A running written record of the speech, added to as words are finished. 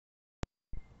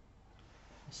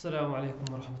السلام عليكم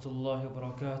ورحمة الله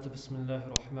وبركاته. بسم الله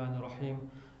الرحمن الرحيم.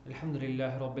 الحمد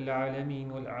لله رب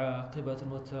العالمين والعاقبة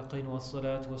المتقين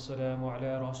والصلاة والسلام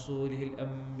على رسوله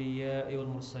الأنبياء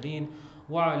والمرسلين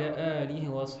وعلى آله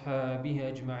وأصحابه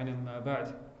أجمعين أما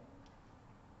بعد.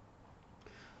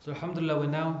 So Alhamdulillah, we're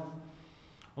now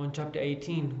on chapter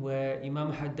 18 where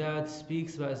Imam Haddad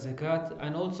speaks about zakat,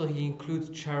 and also he includes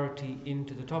charity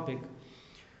into the topic.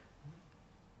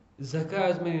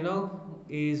 Zakat, as many know,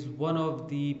 is one of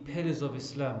the pillars of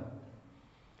Islam.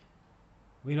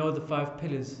 We know the five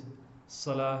pillars: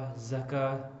 Salah,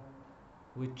 Zakah,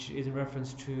 which is in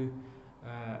reference to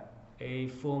a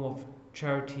form of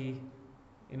charity,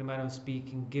 in a manner of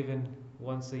speaking, given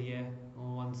once a year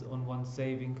on one's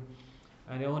saving,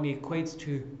 and it only equates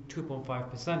to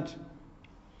 2.5%.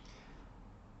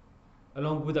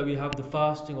 Along with that, we have the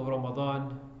fasting of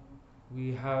Ramadan,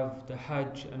 we have the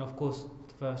Hajj, and of course,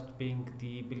 the first being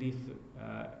the belief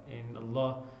in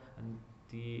Allah and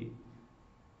the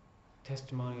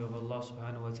testimony of Allah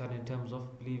subhanahu wa ta'ala in terms of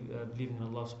believing in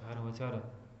Allah subhanahu wa ta'ala.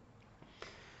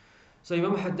 So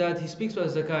Imam Haddad, he speaks about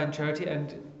zakah and charity,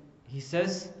 and he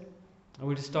says, and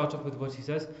we'll just start off with what he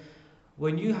says: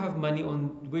 when you have money on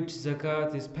which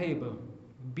zakat is payable,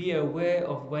 be aware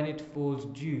of when it falls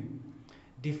due.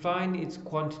 Define its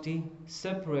quantity,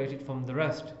 separate it from the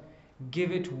rest,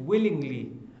 give it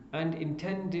willingly, and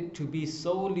intend it to be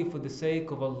solely for the sake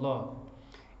of Allah.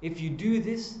 If you do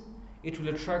this, it will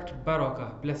attract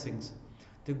barakah, blessings.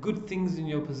 The good things in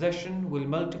your possession will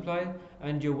multiply,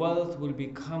 and your wealth will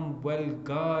become well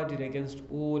guarded against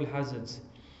all hazards.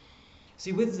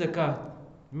 See, with zakah,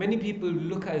 many people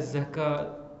look at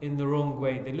zakah in the wrong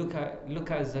way. They look at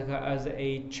zakah as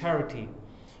a charity.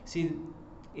 See,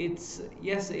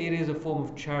 yes, it is a form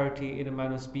of charity in a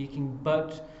manner of speaking,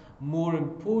 but more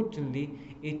importantly,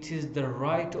 it is the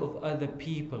right of other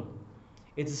people.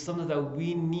 It is something that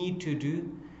we need to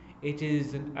do. It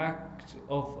is an act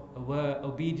of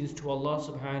obedience to Allah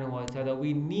subhanahu wa ta'ala that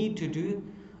we need to do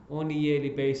on a yearly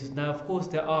basis. Now, of course,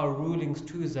 there are rulings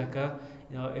to zakah.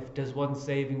 If does one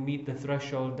saving meet the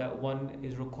threshold that one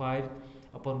is required,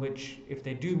 upon which if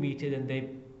they do meet it, then they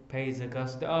pay zakah.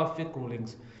 So there are fiqh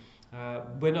rulings.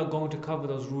 We're not going to cover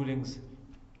those rulings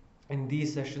in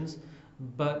these sessions,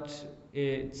 but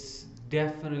it's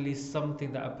definitely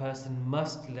something that a person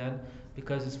must learn,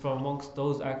 because it's from amongst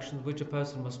those actions which a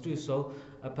person must do. So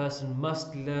a person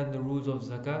must learn the rules of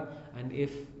zakah, and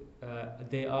if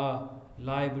they are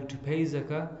liable to pay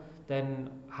zakah,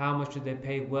 then how much do they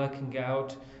pay? Working it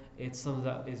out, it's something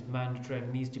that is mandatory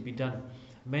and needs to be done.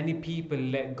 Many people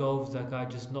let go of zakah,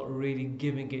 just not really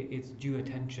giving it its due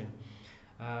attention.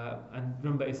 And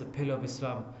remember, it's a pillar of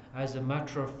Islam. As a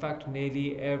matter of fact,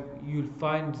 you'll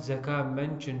find zakah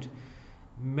mentioned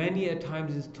many a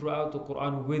times throughout the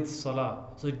Quran with salah.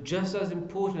 So just as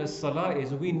important as salah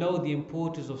is, we know the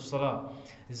importance of salah,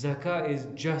 zakah is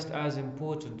just as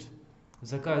important.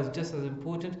 Zakah is just as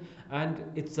important, and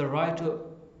it's the right of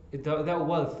that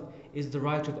wealth is the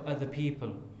right of other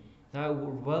people. That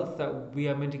wealth that we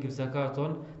are meant to give zakat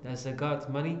on, that zakat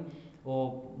money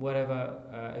or whatever,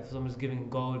 if someone is giving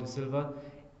gold or silver,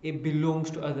 it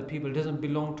belongs to other people. It doesn't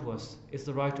belong to us. It's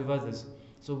the right of others.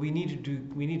 So we need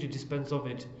to dispense of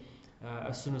it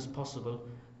as soon as possible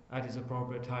at its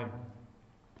appropriate time.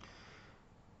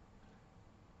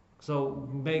 So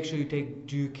make sure you take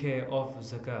due care of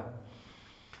zakah.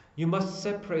 You must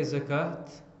separate zakat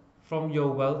from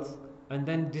your wealth and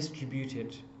then distribute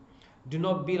it. Do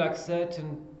not be like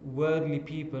certain worldly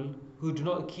people who do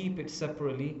not keep it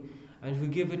separately and who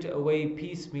give it away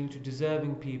piecemeal to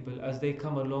deserving people as they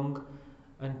come along,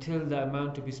 until the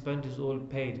amount to be spent is all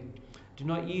paid. Do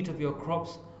not eat of your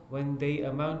crops when they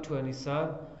amount to a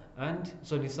nisab, and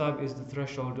so nisab is the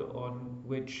threshold on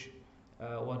which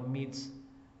one meets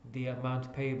the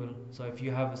amount payable. So if you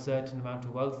have a certain amount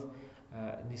of wealth,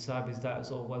 nisab is that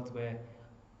sort of wealth where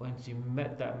once you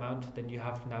met that amount, then you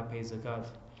have to now pay zakat.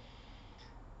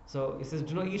 So it says,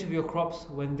 do not eat of your crops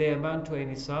when they amount to a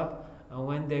nisab, and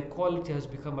when their quality has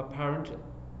become apparent,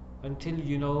 until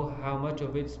you know how much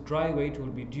of its dry weight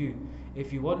will be due.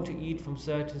 If you want to eat from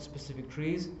certain specific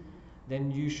trees,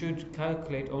 then you should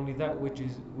calculate only that which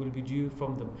will be due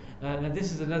from them. Now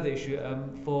this is another issue.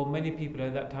 For many people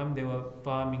at that time, they were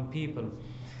farming people.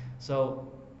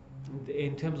 So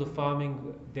in terms of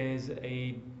farming, there's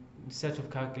a set of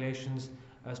calculations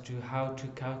as to how to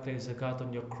calculate zakat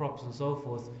on your crops and so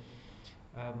forth.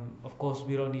 Of course,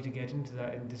 we don't need to get into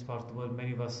that in this part of the world.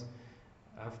 Many of us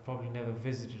have probably never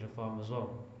visited a farm as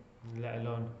well, let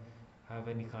alone have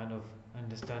any kind of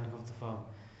understanding of the farm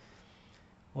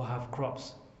or have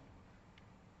crops.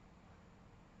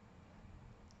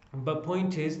 But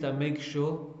point is that make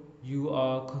sure you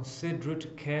are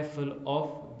considerate, careful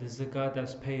of the zakat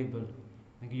that's payable.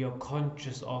 Like you're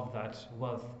conscious of that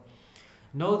wealth.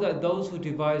 Know that those who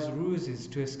devise ruses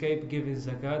to escape giving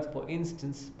zakat, for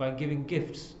instance, by giving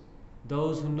gifts,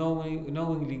 those who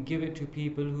knowingly give it to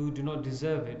people who do not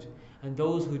deserve it, and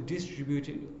those who distribute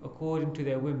it according to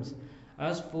their whims,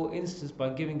 as for instance by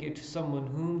giving it to someone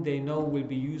whom they know will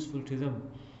be useful to them,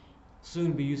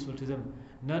 soon be useful to them.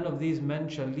 None of these men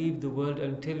shall leave the world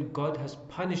until God has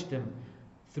punished them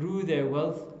through their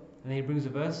wealth. And he brings a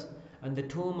verse, and the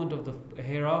torment of the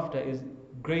hereafter is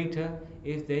greater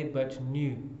if they but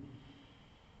knew.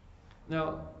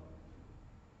 Now,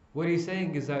 what he's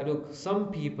saying is that look,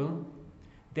 some people,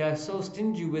 they are so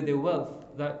stingy with their wealth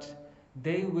that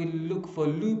they will look for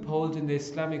loopholes in the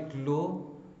Islamic law,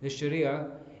 the Sharia,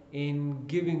 in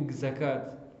giving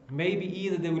zakat. Maybe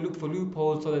either they will look for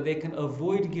loopholes so that they can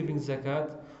avoid giving zakat,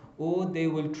 or they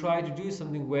will try to do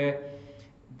something where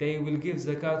they will give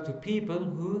zakat to people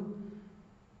who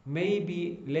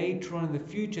maybe later on in the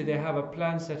future they have a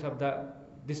plan set up that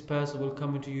this person will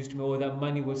come into use to me, or that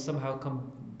money will somehow come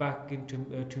back into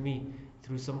to me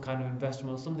through some kind of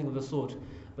investment or something of the sort.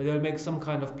 But they'll make some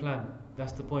kind of plan.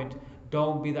 That's the point.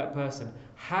 Don't be that person.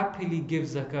 Happily give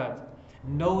zakat.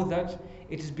 Know that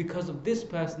it is because of this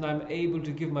person I'm able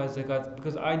to give my zakat,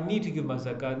 because I need to give my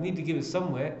zakat, I need to give it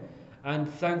somewhere, and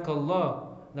thank Allah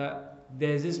that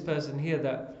there's this person here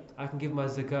that I can give my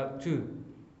zakat to.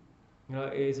 You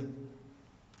know,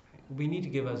 we need to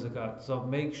give our zakat. So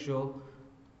make sure,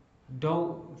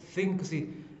 don't think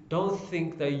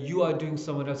that you are doing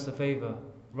someone else a favor.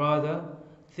 Rather,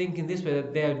 think in this way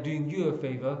that they are doing you a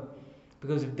favor,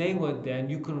 because if they weren't there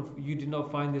and you did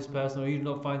not find this person or you did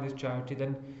not find this charity,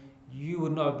 then you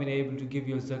would not have been able to give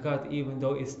your zakat, even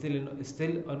though it's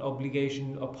still an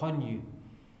obligation upon you.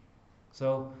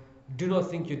 So do not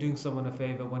think you're doing someone a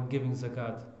favor when giving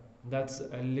zakat. That's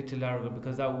a little arrogant,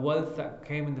 because that wealth that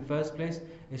came in the first place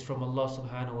is from Allah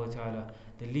subhanahu wa ta'ala.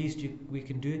 The least we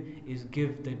can do is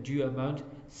give the due amount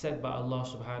set by Allah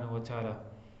subhanahu wa ta'ala.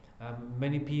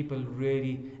 Many people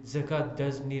really, zakat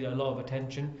does need a lot of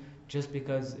attention, just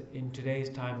because in today's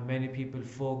time many people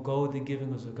forego the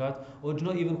giving of zakat or do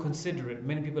not even consider it.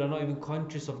 Many people are not even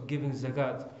conscious of giving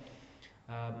zakat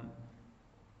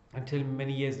until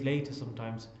many years later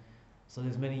sometimes. So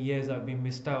there's many years that have been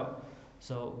missed out.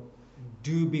 So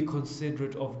do be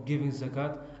considerate of giving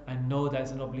zakat, and know that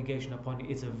it's an obligation upon you.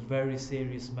 It's a very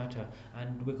serious matter,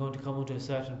 and we're going to come on to a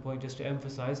certain point just to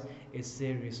emphasize its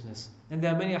seriousness. And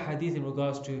there are many hadith in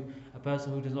regards to a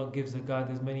person who does not give zakat.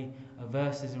 There's many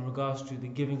verses in regards to the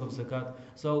giving of zakat.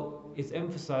 So it's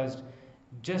emphasized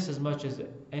just as much as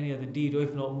any other deed, or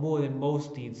if not more than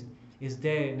most deeds, is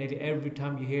there nearly every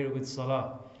time you hear it with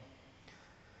salah.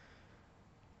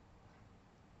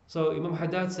 So Imam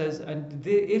Haddad says, and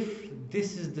if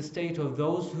this is the state of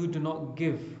those who do not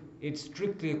give it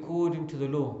strictly according to the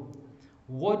law,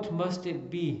 what must it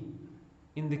be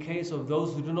in the case of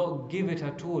those who do not give it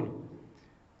at all?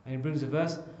 And he brings a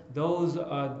verse, those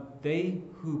are they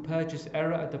who purchase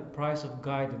error at the price of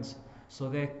guidance, so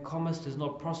their commerce does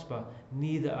not prosper,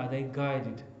 neither are they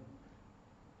guided.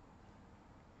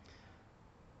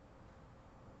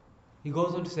 He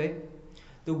goes on to say,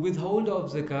 the withholder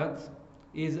of zakat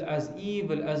is as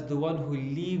evil as the one who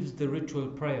leaves the ritual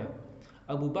prayer.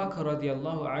 Abu Bakr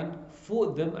radiallahu anh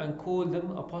fought them and called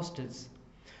them apostates.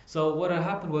 So what had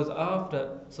happened was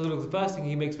so look, the first thing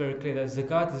he makes very clear that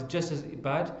zakat is just as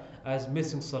bad as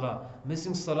missing salah.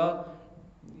 Missing salah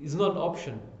is not an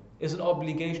option, it's an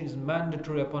obligation, it's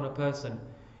mandatory upon a person.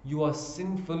 You are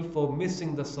sinful for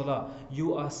missing the salah.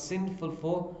 You are sinful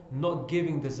for not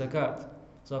giving the zakat.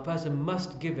 So a person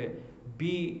must give it.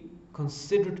 Be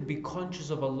considerate, be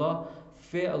conscious of Allah,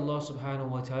 fear Allah subhanahu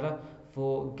wa ta'ala,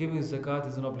 for giving zakat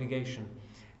is an obligation.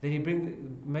 Then he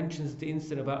mentions the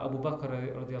incident about Abu Bakr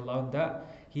radiallahu anh,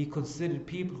 that he considered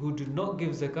people who do not give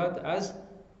zakat as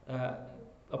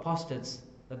apostates,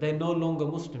 that they're no longer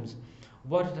Muslims.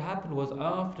 What had happened was,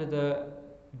 after the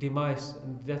demise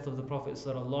and death of the Prophet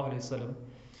sallallahu alaihi wasallam,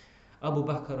 Abu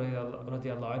Bakr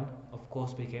radiallahu anh, of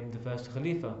course, became the first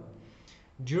Khalifa.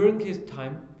 During his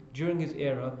time, during his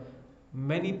era,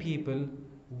 many people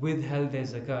withheld their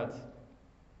zakat,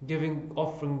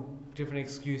 offering different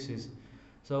excuses.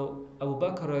 So Abu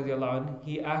Bakr radiallahu anh,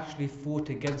 he actually fought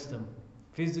against them,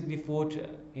 physically fought.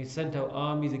 He sent out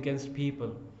armies against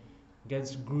people,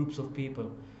 against groups of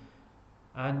people,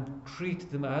 and treated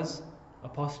them as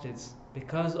apostates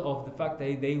because of the fact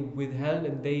that they withheld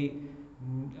and they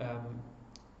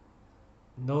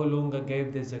no longer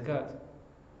gave their zakat.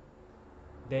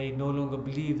 They no longer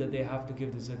believe that they have to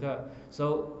give the zakat.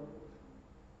 So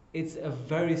it's a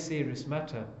very serious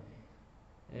matter.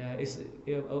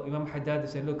 Imam Haddad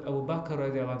said, look, Abu Bakr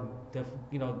radiallahu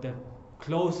anh, the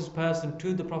closest person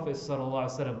to the Prophet sallallahu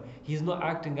alaihi wasallam, he's not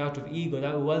acting out of ego.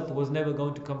 That wealth was never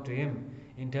going to come to him,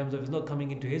 in terms of it's not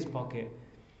coming into his pocket.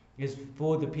 It's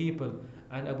for the people.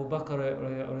 And Abu Bakr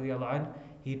radiallahu anh,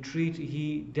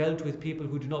 he dealt with people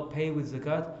who do not pay with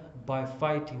zakat by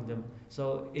fighting them.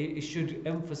 So it should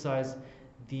emphasize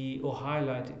or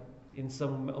highlight in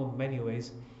some or many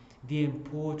ways the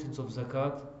importance of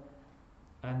zakat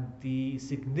and the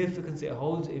significance it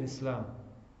holds in Islam.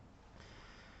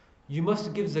 You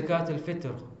must give zakat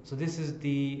al-fitr. So this is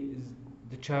the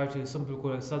charity. Some people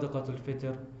call it sadaqat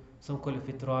al-fitr, some call it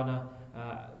fitrana,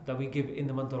 that we give in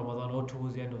the month of Ramadan or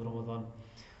towards the end of Ramadan.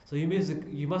 So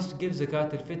you must give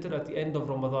zakat al-fitr at the end of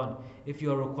Ramadan if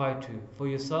you are required to, for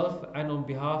yourself and on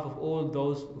behalf of all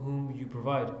those whom you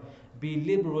provide. Be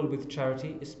liberal with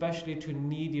charity, especially to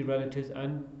needy relatives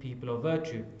and people of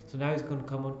virtue. So now he's going to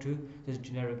come on to this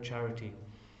generic charity.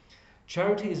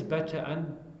 Charity is better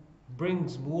and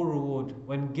brings more reward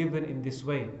when given in this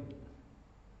way.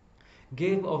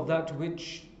 Give of that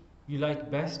which you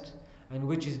like best and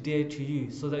which is dear to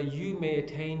you, so that you may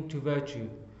attain to virtue.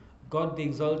 God the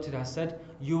Exalted has said,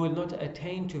 you will not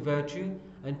attain to virtue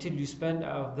until you spend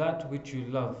out of that which you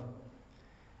love.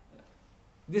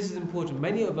 This is important.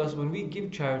 Many of us, when we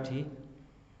give charity,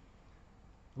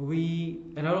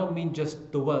 and I don't mean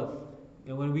just the wealth,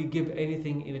 when we give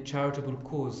anything in a charitable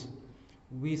cause,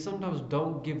 we sometimes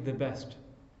don't give the best.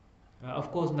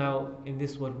 Of course, now in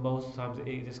this world, most times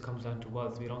it just comes down to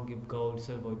wealth. We don't give gold,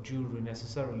 silver, jewelry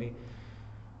necessarily.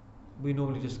 We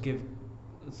normally just give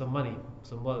some money,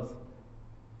 some wealth.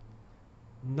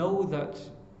 Know that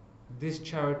this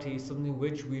charity is something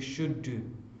which we should do.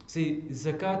 See,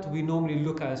 zakat we normally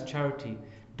look at as charity.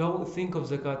 Don't think of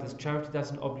zakat as charity. That's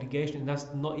an obligation. That's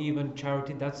not even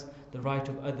charity. That's the right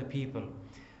of other people.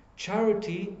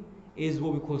 Charity is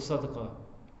what we call sadaqah.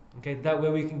 Okay, that way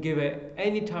we can give it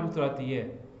any time throughout the year.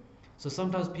 So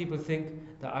sometimes people think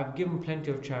that I've given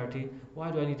plenty of charity. Why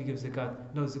do I need to give zakat?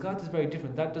 No, zakat is very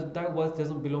different. That wealth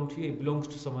doesn't belong to you. It belongs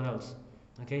to someone else.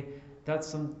 Okay, that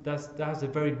has a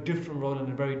very different role and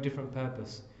a very different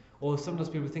purpose. Or sometimes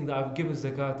people think that I've given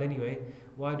zakat anyway,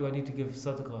 why do I need to give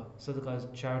sadaqah? Sadaqah is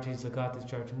charity, zakat is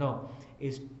charity. No,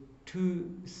 it's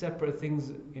two separate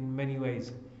things in many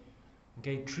ways.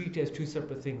 Okay, treat it as two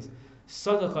separate things.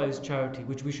 Sadaqah is charity,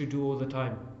 which we should do all the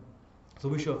time. So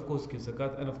we should of course give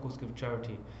zakat and of course give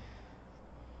charity.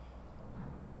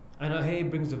 And here he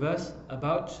brings the verse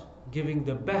about giving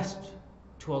the best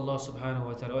to Allah subhanahu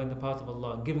wa ta'ala, or in the path of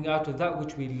Allah, giving out of that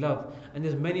which we love. And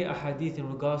there's many ahadith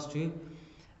in regards to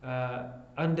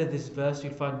under this verse.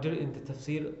 You'll find in the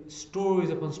tafsir stories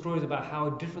upon stories about how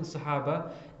different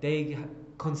Sahaba, they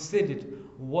considered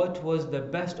what was the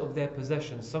best of their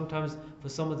possessions. Sometimes for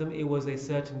some of them it was a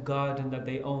certain garden that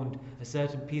they owned, a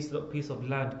certain piece of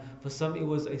land. For some it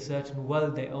was a certain well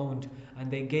they owned, and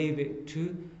they gave it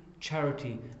to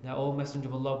charity. Now, O Messenger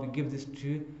of Allah, we give this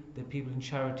to the people in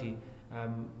charity.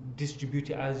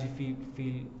 Distribute it as you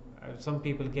feel. Some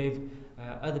people gave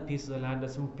other pieces of land,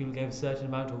 and some people gave a certain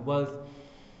amount of wealth.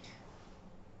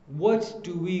 What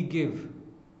do we give?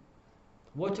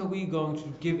 What are we going to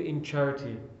give in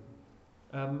charity?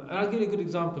 And I'll give you a good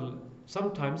example.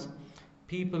 Sometimes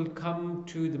people come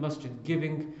to the masjid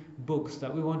giving books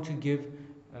that we want to give.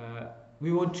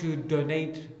 We want to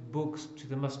donate books to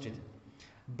the masjid.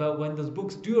 But when those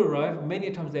books do arrive,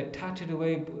 many times they're tattered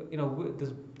away.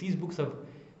 These books have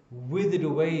withered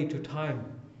away to time.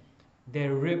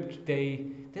 They're ripped. They're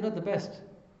not the best.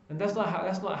 And that's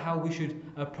not how we should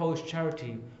approach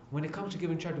charity. When it comes to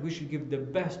giving charity, we should give the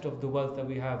best of the wealth that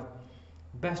we have,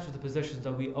 best of the possessions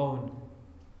that we own,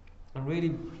 and really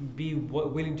be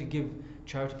willing to give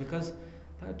charity, because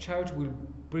that charity will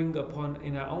bring upon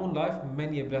in our own life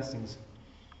many blessings.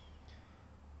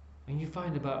 And you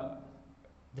find about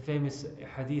the famous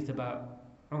hadith about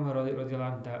Umar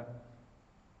radiallahu anh, that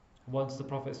once the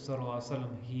Prophet sallallahu alaihi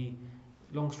wasallam,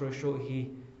 long story short,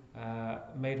 he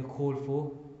made a call for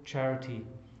charity.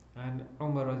 And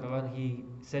Umar radiallahu anh, he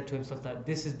said to himself that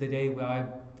this is the day where I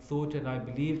thought and I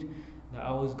believed that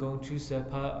I was going to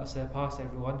surpass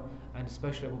everyone, and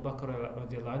especially Abu Bakr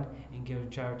radiallahu anh, in giving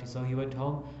charity. So he went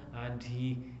home and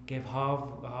he gave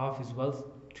half his wealth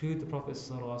to the Prophet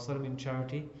sallallahu alaihi wasallam in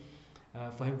charity,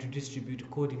 for him to distribute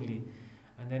accordingly.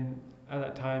 And then at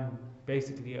that time,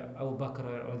 basically Abu Bakr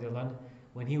radiallahu anh,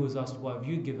 when he was asked, what have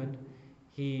you given?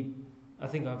 I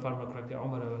think if I remember correctly,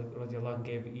 Umar radiallahu anh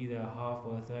gave either a half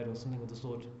or a third or something of the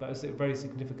sort, but it's a very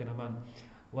significant amount.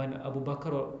 When Abu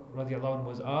Bakr radiallahu anh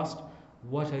was asked,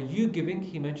 what are you giving?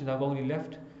 He mentioned, I've only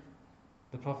left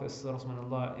The Prophet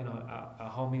ﷺ, at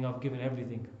home, I've given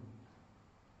everything.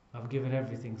 I've given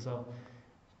everything. So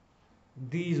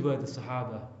these were the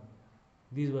Sahaba.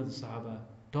 These were the Sahaba.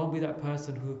 Don't be that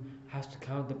person who has to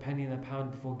count the penny and the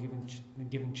pound before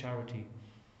giving charity.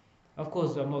 Of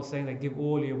course, I'm not saying that give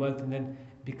all your wealth and then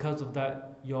because of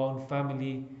that your own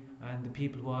family and the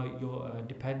people who are your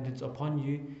dependents upon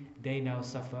you, they now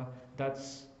suffer.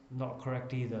 That's not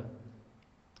correct either.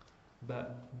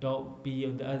 But don't be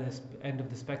on the other end of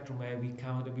the spectrum where we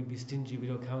be stingy, we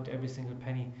don't count every single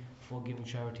penny before giving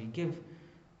charity. Give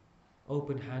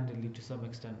open-handedly to some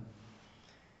extent.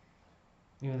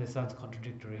 This sounds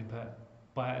contradictory, but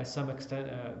to some extent,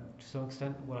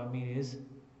 what I mean is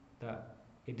that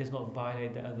it does not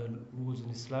violate the other rules in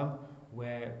Islam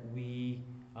where we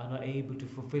are not able to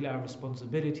fulfill our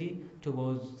responsibility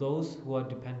towards those who are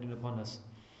dependent upon us.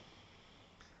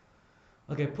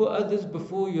 Okay, put others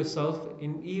before yourself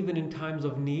even in times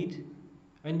of need,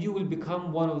 and you will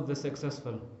become one of the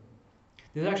successful.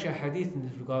 There's actually a hadith in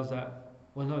this regards that,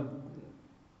 well, not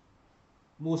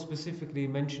more specifically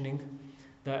mentioning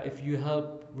that if you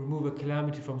help remove a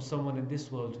calamity from someone in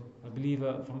this world, a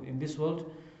believer in this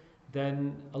world,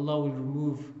 then Allah will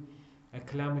remove a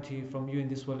calamity from you in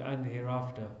this world and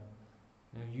hereafter.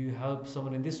 You help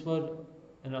someone in this world,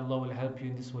 and Allah will help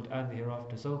you in this world and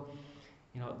hereafter. So,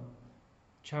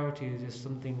 charity is just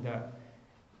something that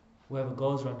whoever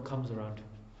goes around comes around.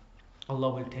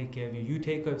 Allah will take care of you. You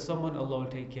take care of someone, Allah will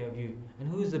take care of you.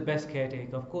 And who is the best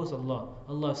caretaker? Of course, Allah.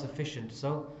 Allah is sufficient.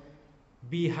 So,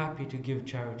 be happy to give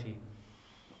charity.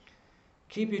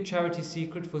 Keep your charity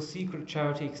secret, for secret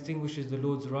charity extinguishes the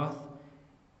Lord's wrath,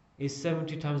 is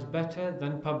 70 times better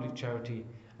than public charity,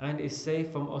 and is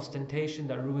safe from ostentation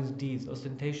that ruins deeds.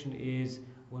 Ostentation is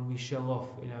when we show off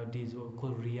in our deeds, what we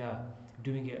call riya,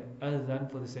 doing it other than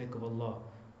for the sake of Allah.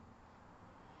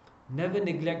 Never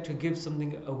neglect to give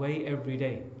something away every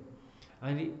day,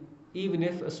 and even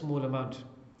if a small amount.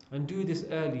 And do this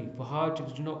early, for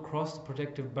hardships do not cross the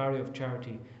protective barrier of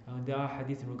charity. And there are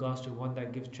hadith in regards to one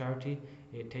that gives charity,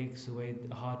 it takes away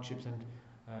the hardships and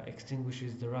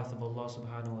extinguishes the wrath of Allah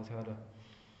subhanahu wa ta'ala.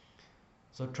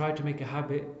 So try to make a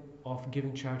habit of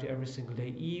giving charity every single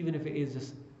day, even if it is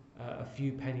just a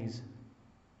few pennies,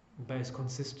 but it's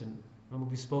consistent. Remember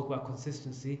we spoke about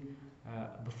consistency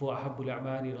before. أَحَبُّ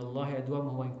الْأَعْمَالِ إِلَى اللَّهِ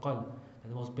أَدْوَمُهُ وَإِنْ قَلَّ.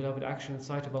 And the most beloved action in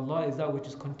sight of Allah is that which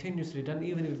is continuously done,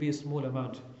 even if it be a small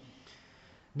amount.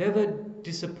 Never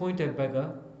disappoint a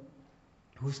beggar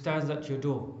who stands at your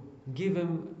door. Give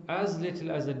him as little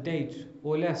as a date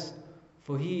or less,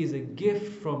 for he is a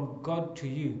gift from God to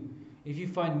you. If you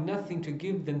find nothing to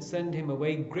give, then send him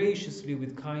away graciously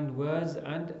with kind words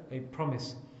and a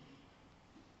promise.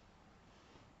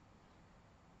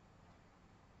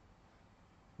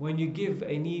 When you give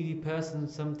a needy person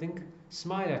something,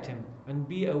 smile at him and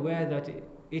be aware that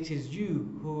it is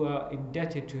you who are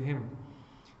indebted to him,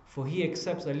 for he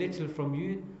accepts a little from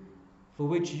you, for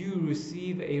which you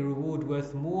receive a reward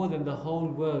worth more than the whole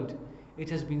world. It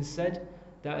has been said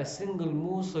that a single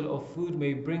morsel of food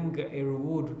may bring a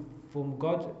reward from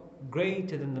God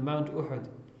greater than the Mount Uhud.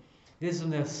 This is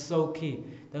something that's so key.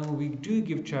 Then when we do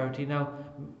give charity, now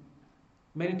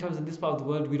many times in this part of the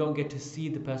world we don't get to see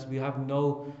the person, we have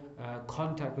no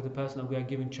contact with the person that we are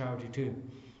giving charity to.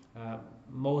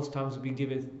 Most times we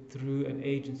give it through an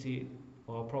agency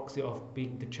or a proxy of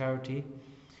being the charity,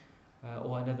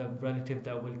 or another relative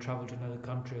that will travel to another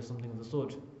country or something of the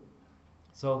sort.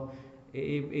 So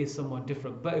it is somewhat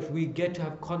different. But if we get to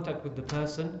have contact with the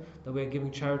person that we're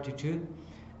giving charity to,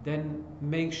 then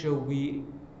make sure we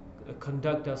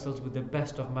conduct ourselves with the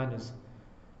best of manners.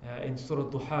 In Surah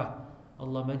Duha,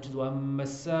 Allah mentions وَأَمَّا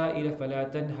السَّائِلَ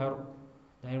فَلَا تَنْهَرْ.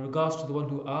 Now in regards to the one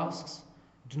who asks,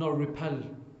 do not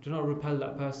repel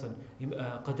that person.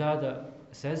 Qadada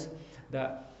says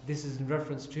that this is in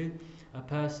reference to a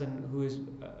person who is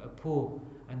poor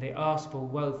and they ask for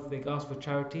wealth, they ask for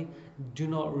charity. Do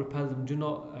not repel them, do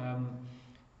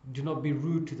not be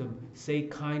rude to them. Say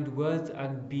kind words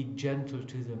and be gentle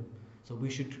to them. So we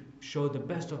should show the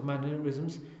best of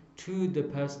mannerisms to the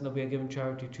person that we are giving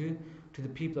charity to the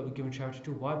people that we're giving charity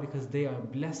to. Why? Because they are a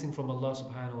blessing from Allah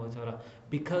subhanahu wa ta'ala.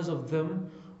 Because of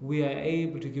them we are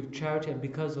able to give charity, and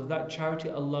because of that charity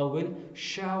Allah will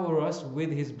shower us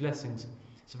with His blessings.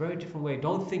 It's a very different way.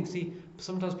 Don't think,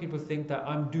 sometimes people think that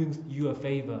I'm doing you a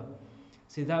favor.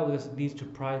 See, that leads to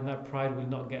pride, and that pride will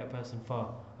not get a person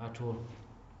far at all.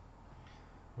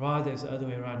 Rather, it's the other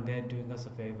way around. They're doing us a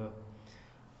favor.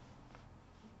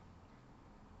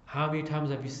 How many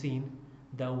times have you seen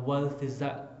that wealth is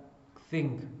that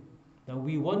thing that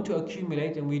we want to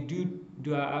accumulate, and we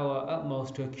do our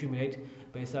utmost to accumulate,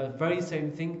 but it's that very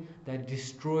same thing that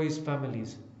destroys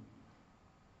families.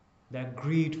 That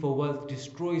greed for wealth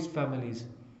destroys families.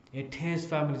 It tears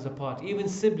families apart. Even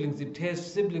siblings, it tears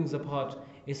siblings apart.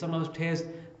 It sometimes tears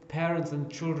parents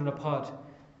and children apart.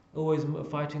 Always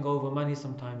fighting over money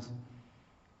sometimes.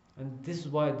 And this is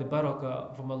why the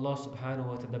barakah from Allah subhanahu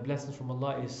wa ta'ala, the blessings from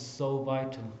Allah, is so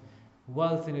vital.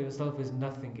 Wealth in itself is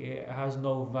nothing. It has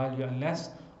no value unless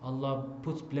Allah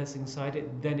puts blessing inside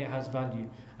it, then it has value.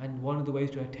 And one of the ways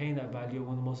to attain that value,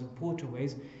 one of the most important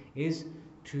ways, is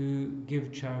to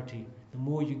give charity. The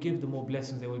more you give, the more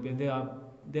blessings there will be. And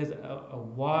there's a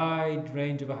wide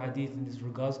range of hadith in this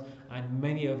regards, and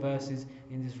many verses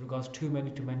in this regards, too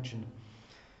many to mention.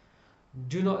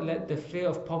 Do not let the fear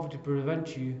of poverty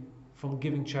prevent you from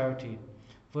giving charity,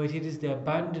 for it is the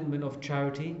abandonment of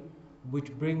charity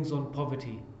which brings on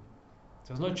poverty.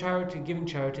 So it's not charity, giving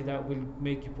charity, that will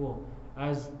make you poor.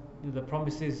 As the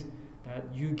promise is that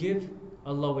you give,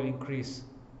 Allah will increase.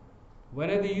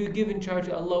 Whenever you give in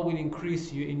charity, Allah will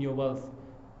increase you in your wealth.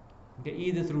 Okay,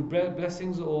 either through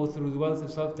blessings or through the wealth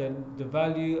itself, then the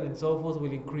value and so forth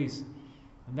will increase.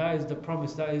 And that is the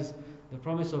promise. That is the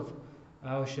promise of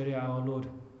our Sharia, our Lord.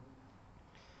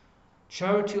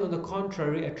 Charity, on the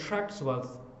contrary, attracts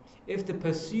wealth. If the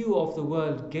pursuer of the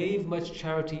world gave much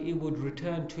charity, it would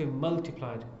return to him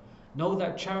multiplied. Know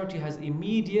that charity has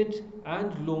immediate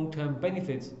and long-term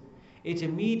benefits. It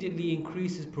immediately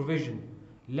increases provision,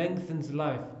 lengthens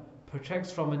life,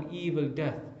 protects from an evil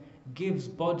death, gives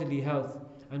bodily health,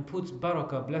 and puts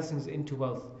barakah, blessings, into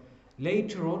wealth.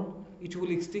 Later on, it will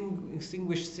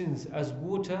extinguish sins as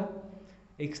water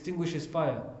extinguishes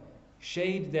fire,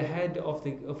 shade the head of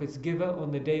its giver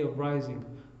on the day of rising,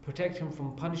 protect him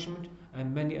from punishment,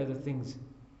 and many other things.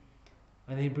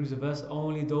 And then he brings a verse,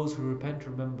 only those who repent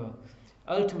remember.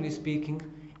 Ultimately speaking,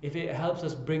 if it helps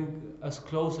us bring us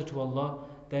closer to Allah,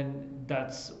 then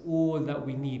that's all that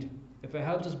we need. If it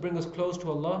helps us bring us close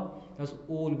to Allah, that's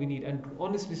all we need. And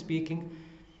honestly speaking,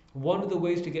 one of the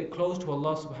ways to get close to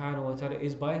Allah subhanahu wa ta'ala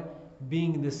is by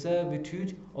being in the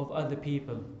servitude of other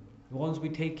people. Once we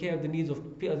take care of the needs of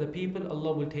other people,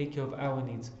 Allah will take care of our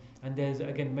needs. And there's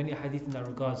again many hadith in that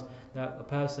regards, that a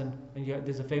person, and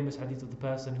there's a famous hadith of the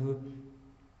person who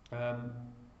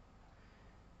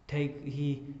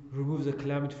he removes a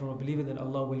calamity from a believer, then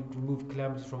Allah will remove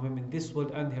calamities from him in this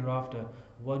world and hereafter.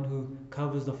 One who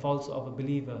covers the faults of a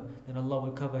believer, then Allah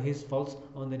will cover his faults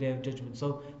on the day of judgment.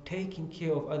 So taking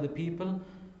care of other people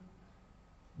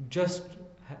just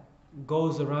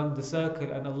goes around the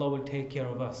circle, and Allah will take care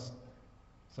of us.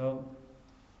 So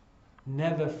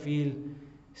never feel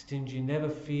stingy, never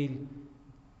feel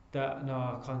that no,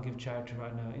 I can't give charity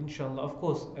right now. Inshallah, of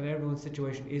course, and everyone's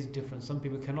situation is different. Some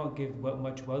people cannot give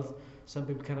much wealth, some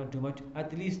people cannot do much.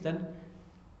 At least then,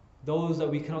 those that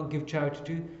we cannot give charity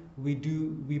to,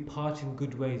 we part in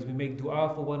good ways. We make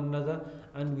dua for one another,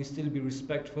 and we still be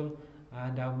respectful,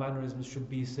 and our mannerisms should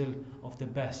be still of the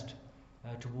best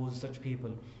towards such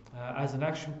people. As an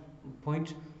action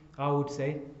point, I would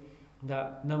say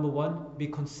that number one, be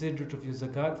considerate of your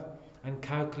zakat and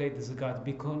calculate the zakat.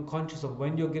 Be conscious of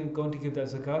when you're going to give that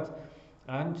zakat,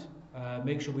 and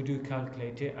make sure we do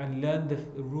calculate it and learn the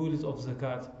rules of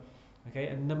zakat. Okay,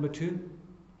 and number two,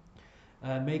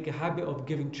 make a habit of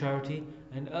giving charity,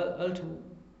 and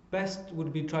best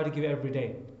would be try to give it every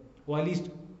day, or at least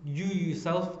you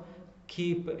yourself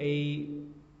keep a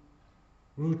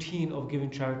routine of giving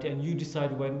charity, and you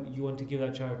decide when you want to give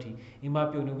that charity. It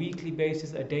might be on a weekly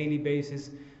basis, a daily basis,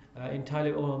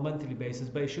 entirely on a monthly basis,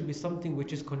 but it should be something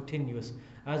which is continuous.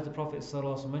 As the Prophet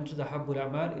ﷺ mentioned, أَحَبُّ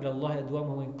الْأَعْمَالِ إِلَى اللَّهِ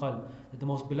أَدْوَمُهُ إِنْ قَلَّ, that the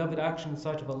most beloved action in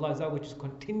sight of Allah is that which is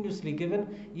continuously given,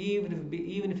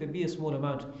 even if it be a small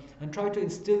amount. And try to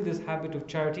instill this habit of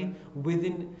charity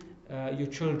within your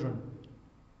children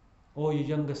or your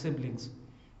younger siblings.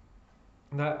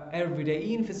 That every day,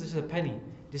 even if it's just a penny,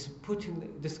 just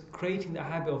creating the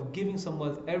habit of giving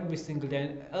someone every single day.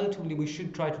 And ultimately, we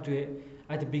should try to do it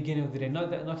at the beginning of the day,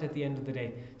 not at the end of the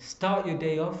day. Start your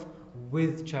day off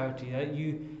with charity.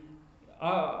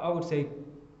 I would say,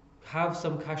 have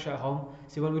some cash at home.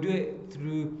 See, when we do it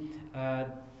through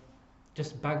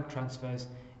just bank transfers,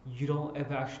 you don't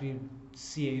ever actually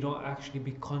see it. You don't actually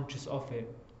be conscious of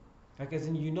it. Like, as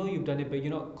in, you know you've done it, but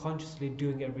you're not consciously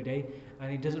doing it every day,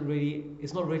 and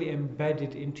it's not really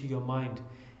embedded into your mind.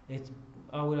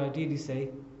 I would ideally say,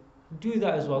 do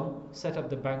that as well. Set up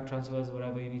the bank transfers,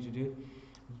 whatever you need to do.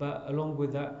 But along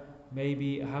with that,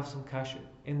 maybe have some cash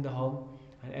in the home,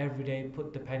 and every day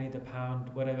put the penny, the pound,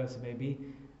 whatever else it may be,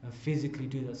 and physically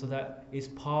do that, so that it's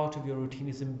part of your routine.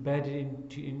 It's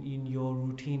embedded in your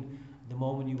routine The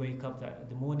moment you wake up that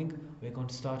the morning, we're going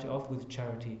to start it off with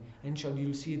charity. Inshallah,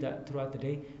 you'll see that throughout the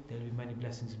day there will be many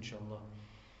blessings, inshallah.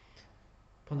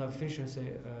 Upon that, we finish and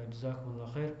say,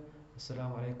 Jazakumullah khair.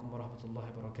 Assalamu alaikum wa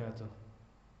rahmatullahi wa barakatuh.